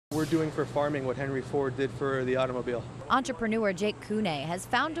we're doing for farming what Henry Ford did for the automobile. Entrepreneur Jake Kune has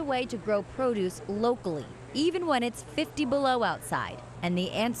found a way to grow produce locally, even when it's 50 below outside. And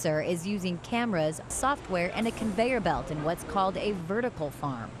the answer is using cameras, software, and a conveyor belt in what's called a vertical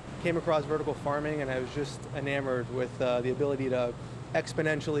farm. Came across vertical farming and I was just enamored with the ability to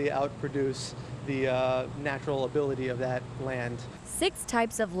exponentially outproduce the natural ability of that land. 6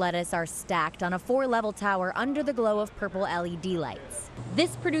 types of lettuce are stacked on a 4-level tower under the glow of purple LED lights.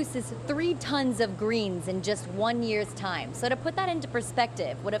 This produces 3 tons of greens in just 1 year's time. So to put that into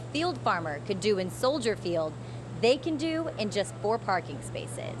perspective, what a field farmer could do in Soldier Field, they can do in just 4 parking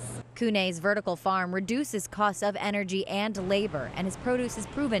spaces. Kune's vertical farm reduces costs of energy and labor, and his produce is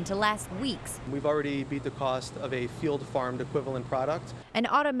proven to last weeks. We've already beat the cost of a field farmed equivalent product. An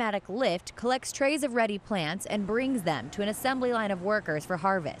automatic lift collects trays of ready plants and brings them to an assembly line of workers for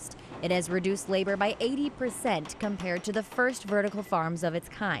harvest. It has reduced labor by 80% compared to the first vertical farms of its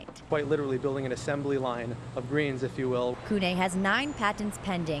kind. Quite literally building an assembly line of greens, if you will. Kune has 9 patents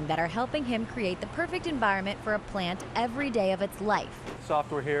pending that are helping him create the perfect environment for a plant every day of its life.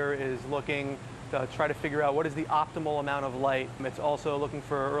 Software here is looking to try to figure out what is the optimal amount of light. It's also looking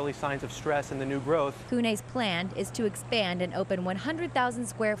for early signs of stress in the new growth. Kune's plan is to expand and open 100,000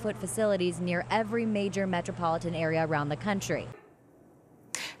 square foot facilities near every major metropolitan area around the country.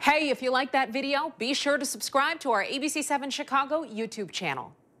 Hey, if you like that video, be sure to subscribe to our ABC7 Chicago YouTube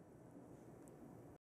channel.